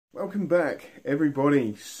Welcome back,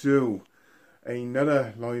 everybody. So,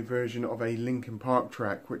 another live version of a Linkin Park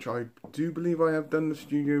track, which I do believe I have done the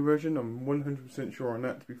studio version. I'm 100% sure on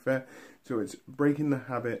that, to be fair. So it's Breaking the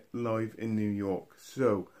Habit live in New York.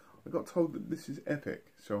 So, I got told that this is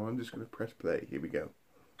epic, so I'm just going to press play. Here we go.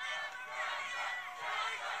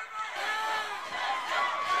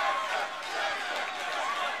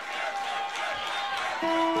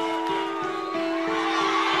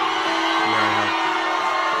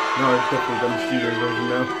 No, I've definitely done the studio version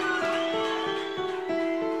now.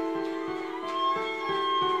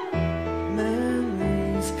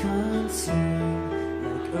 Memories consume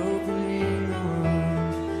like opening a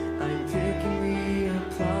wound. I'm picking me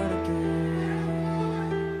apart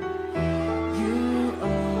again. You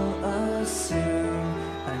all assume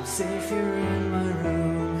I'm safe here in my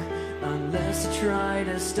room, unless I try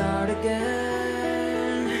to start again.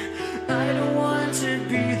 I don't want to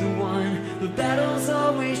be the one the battles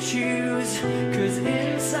always choose, 'cause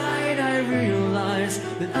inside I realize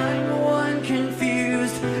that I'm the one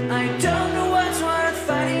confused. I don't know what's worth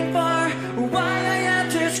fighting for, or why I have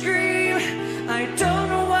to scream. I don't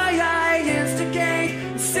know why I instigate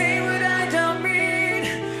and say what I don't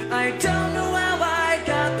mean. I don't know how I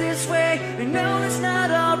got this way, I know it's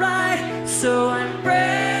not alright. So I'm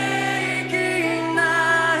breaking the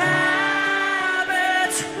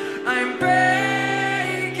habit. I'm breaking.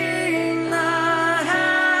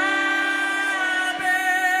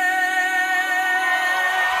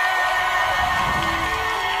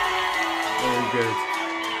 Good.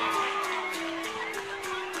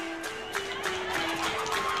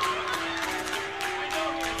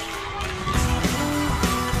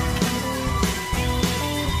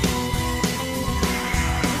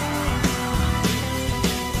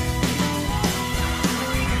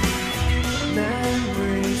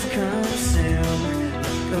 Memories consume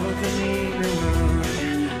like opening a wound.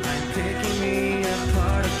 I'm picking me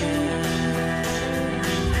apart again.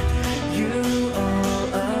 You all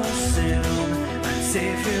assume I'm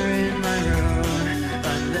safe here in my room,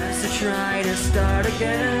 unless I try to start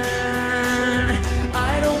again.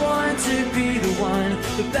 I don't want to be the one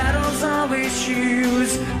the battles always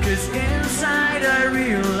choose, 'cause inside I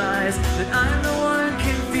realize that I'm the one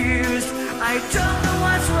confused. I don't know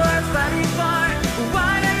what's worth fighting for, or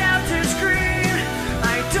why I have to scream. I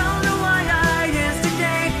don't know why I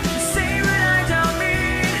instigate to say what I don't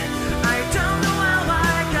mean. I don't know how I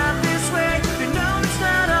got this way, I know it's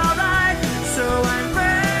not alright. So I'm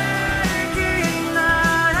breaking the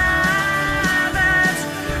habit.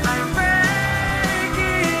 I'm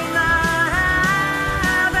breaking the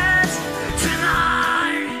habit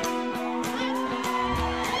tonight.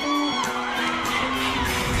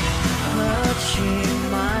 Clutching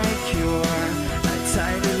my cure, I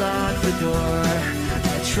tightly lock the door. I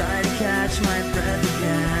try to catch my breath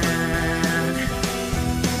again.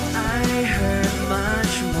 I heard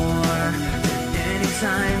much more than any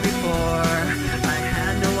time before. I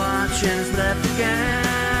had no options left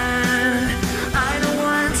again. I don't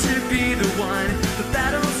want to be the one the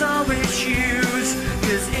battles always choose,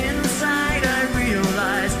 'cause inside I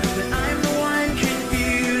realize that I'm the one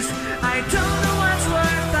confused. I don't know what's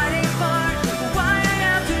worth fighting for, why I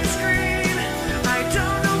have to scream. I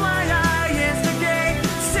don't know why I instigate,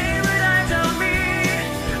 say what I don't mean.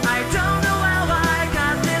 I don't know how I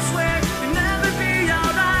got this way, it'll never be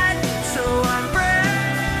alright. So I'm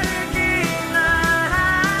breaking the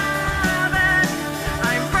habit.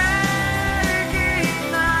 I'm breaking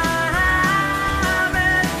the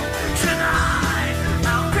habit tonight.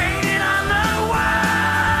 I'll paint it on the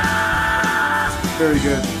walls. Very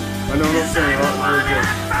good. I know I'm not saying a lot, very good.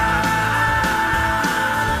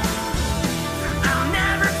 I'll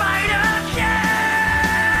never fight again,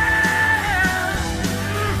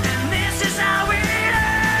 and this is how it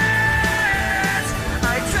ends.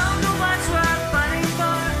 I don't know what's worth fighting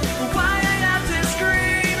for, or why I have to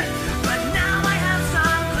scream, but now I have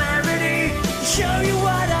some clarity to show you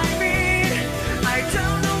what I mean. I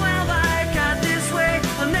don't know how I got this way,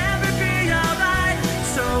 I'll never be alright.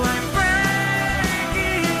 So I'm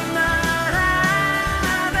breaking the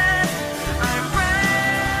habit. I'm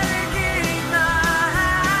breaking the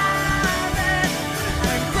habit.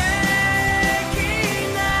 I'm breaking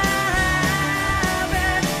the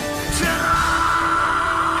habit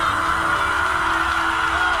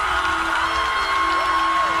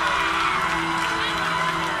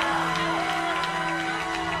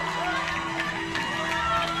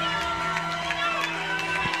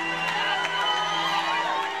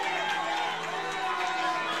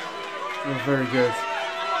Oh, very good.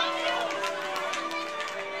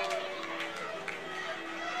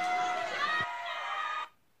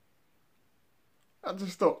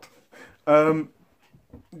 just stopped.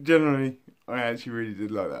 Generally, I actually really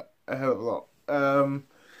did like that a hell of a lot.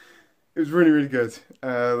 It was really, really good.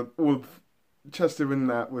 All of Chester in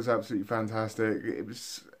that was absolutely fantastic. It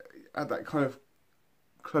was had that kind of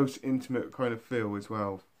close, intimate kind of feel as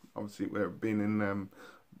well. Obviously, we've been in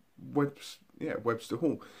Webster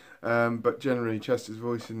Hall. But generally, Chester's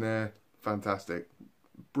voice in there, fantastic,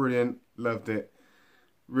 brilliant, loved it,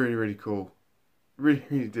 really, really cool. Really,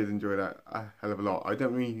 really did enjoy that a hell of a lot. I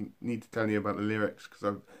don't really need to tell you about the lyrics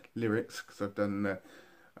because I've done.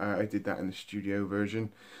 I did that in the studio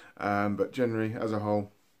version. But generally, as a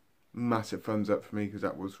whole, massive thumbs up for me because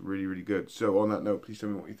that was really, really good. So on that note, please tell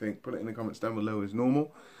me what you think. Put it in the comments down below as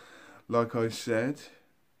normal. Like I said,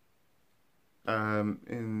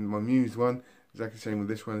 in my Muse one, exactly the same with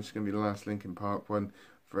this one. It's going to be the last Linkin Park one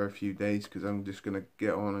for a few days because I'm just going to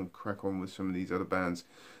get on and crack on with some of these other bands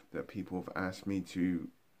that people have asked me to,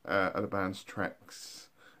 other bands' tracks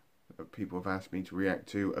that people have asked me to react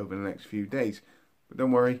to over the next few days. But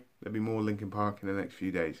don't worry, there'll be more Linkin Park in the next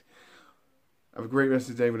few days. Have a great rest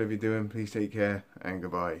of the day, whatever you're doing. Please take care and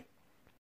goodbye.